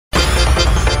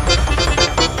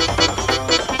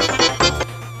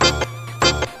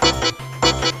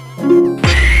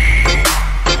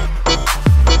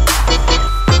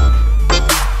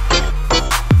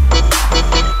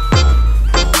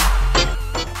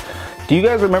Do you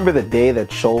guys remember the day that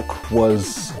Shulk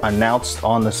was announced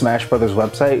on the Smash Brothers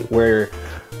website, where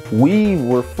we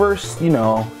were first, you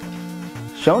know,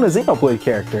 shown a Xenoblade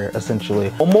character,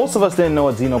 essentially? Well, most of us didn't know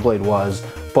what Xenoblade was,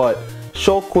 but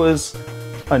Shulk was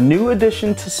a new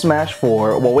addition to Smash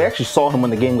 4. Well, we actually saw him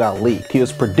when the game got leaked. He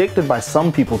was predicted by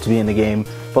some people to be in the game,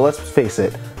 but let's face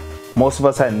it, most of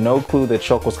us had no clue that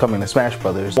Shulk was coming to Smash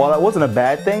Brothers. While that wasn't a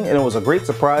bad thing, and it was a great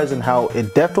surprise in how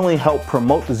it definitely helped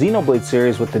promote the Xenoblade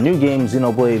series with the new game,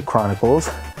 Xenoblade Chronicles.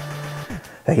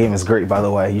 That game is great, by the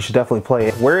way. You should definitely play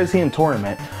it. Where is he in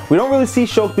tournament? We don't really see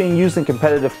Shulk being used in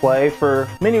competitive play for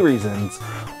many reasons.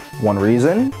 One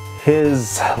reason,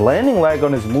 his landing lag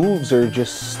on his moves are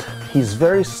just, he's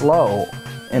very slow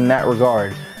in that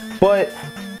regard. But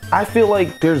I feel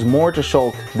like there's more to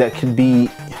Shulk that can be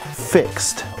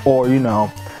fixed, or, you know,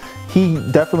 he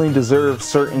definitely deserves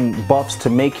certain buffs to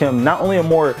make him not only a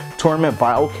more tournament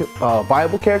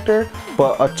viable character,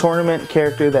 but a tournament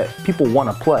character that people want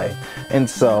to play. And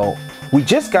so we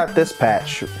just got this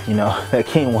patch, you know, that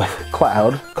came with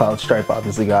Cloud Stripe,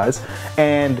 obviously, guys,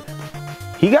 and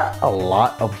he got a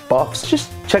lot of buffs.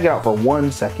 Just check it out for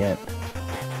 1 second.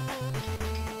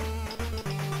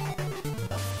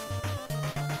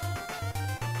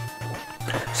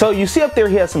 So you see up there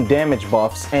he has some damage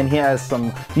buffs, and he has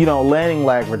some, you know, landing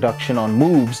lag reduction on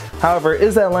moves. However,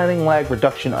 is that landing lag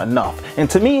reduction enough? And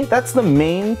to me, that's the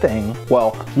main thing,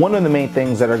 well, one of the main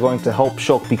things that are going to help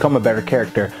Shulk become a better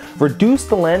character. Reduce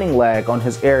the landing lag on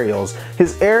his aerials.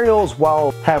 His aerials,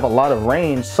 while have a lot of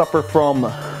range, suffer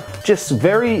from just a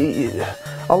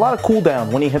lot of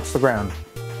cooldown when he hits the ground.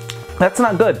 That's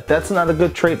not good. That's not a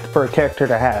good trait for a character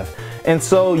to have. And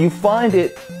so you find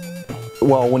it,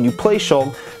 well, when you play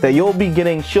Shulk, that you'll be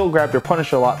getting shield grabbed or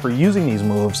punished a lot for using these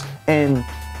moves. And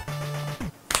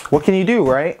what can you do,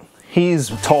 right? He's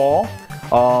tall.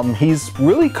 He's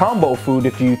really combo food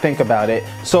if you think about it.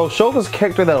 So Shulk is a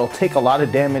character that'll take a lot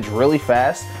of damage really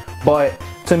fast, but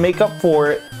to make up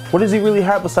for it, what does he really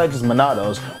have besides his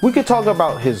Monados? We could talk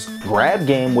about his grab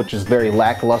game, which is very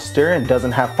lackluster and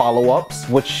doesn't have follow-ups,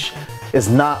 which is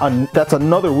not, that's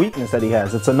another weakness that he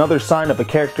has. It's another sign of a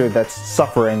character that's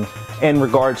suffering in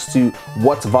regards to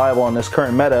what's viable in this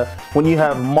current meta. When you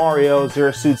have Mario,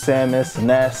 Zero Suit Samus,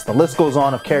 Ness, the list goes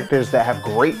on of characters that have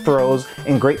great throws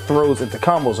and great throws into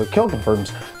combos or kill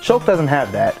confirms. Shulk doesn't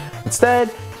have that.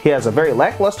 Instead, he has a very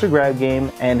lackluster grab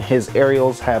game, and his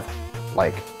aerials have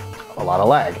like a lot of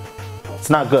lag. It's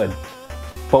not good.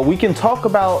 But we can talk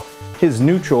about his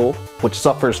neutral, which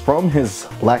suffers from his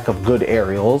lack of good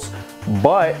aerials.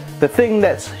 But the thing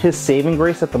that's his saving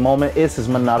grace at the moment is his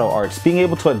Monado arts. Being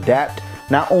able to adapt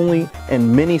not only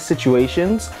in many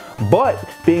situations, but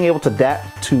being able to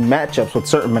adapt to matchups with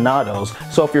certain Monados.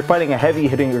 So if you're fighting a heavy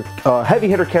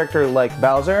hitter character like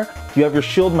Bowser, you have your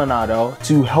shield Monado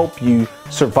to help you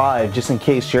survive just in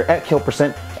case you're at kill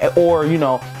percent, or, you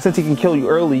know, since he can kill you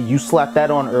early, you slap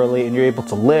that on early and you're able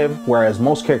to live, whereas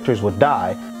most characters would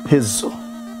die. His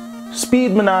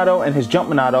speed Monado and his jump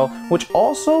Monado, which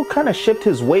also kind of shift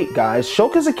his weight, guys.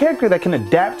 Shulk is a character that can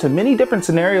adapt to many different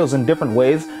scenarios in different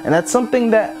ways, and that's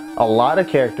something that a lot of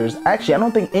characters, actually I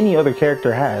don't think any other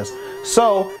character has.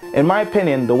 So in my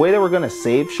opinion, the way that we're going to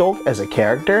save Shulk as a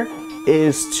character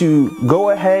is to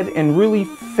go ahead and really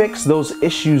fix those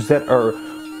issues that are,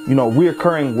 you know,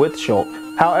 reoccurring with Shulk.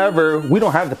 However, we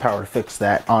don't have the power to fix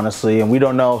that, honestly, and we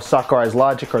don't know Sakurai's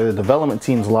logic or the development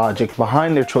team's logic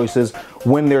behind their choices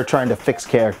when they're trying to fix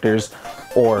characters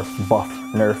or buff,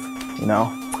 nerf, you know?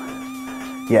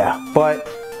 Yeah, but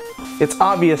it's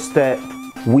obvious that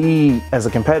we, as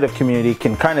a competitive community,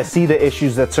 can kind of see the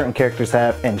issues that certain characters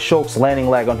have, and Shulk's landing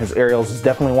lag on his aerials is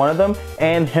definitely one of them,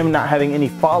 and him not having any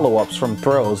follow-ups from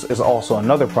throws is also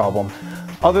another problem.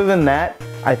 Other than that,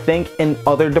 I think in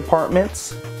other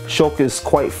departments, Shulk is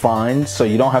quite fine, so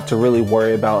you don't have to really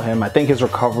worry about him. I think his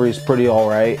recovery is pretty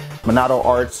alright. Monado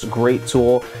Art's great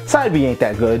tool. Side B ain't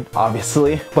that good,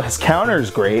 obviously, but his counter is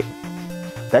great.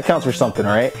 That counts for something,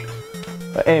 right?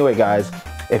 But anyway, guys,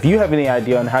 if you have any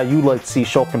idea on how you'd like to see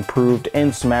Shulk improved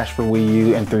in Smash for Wii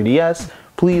U and 3DS,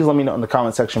 please let me know in the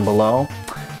comment section below.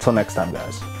 Until next time,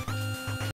 guys.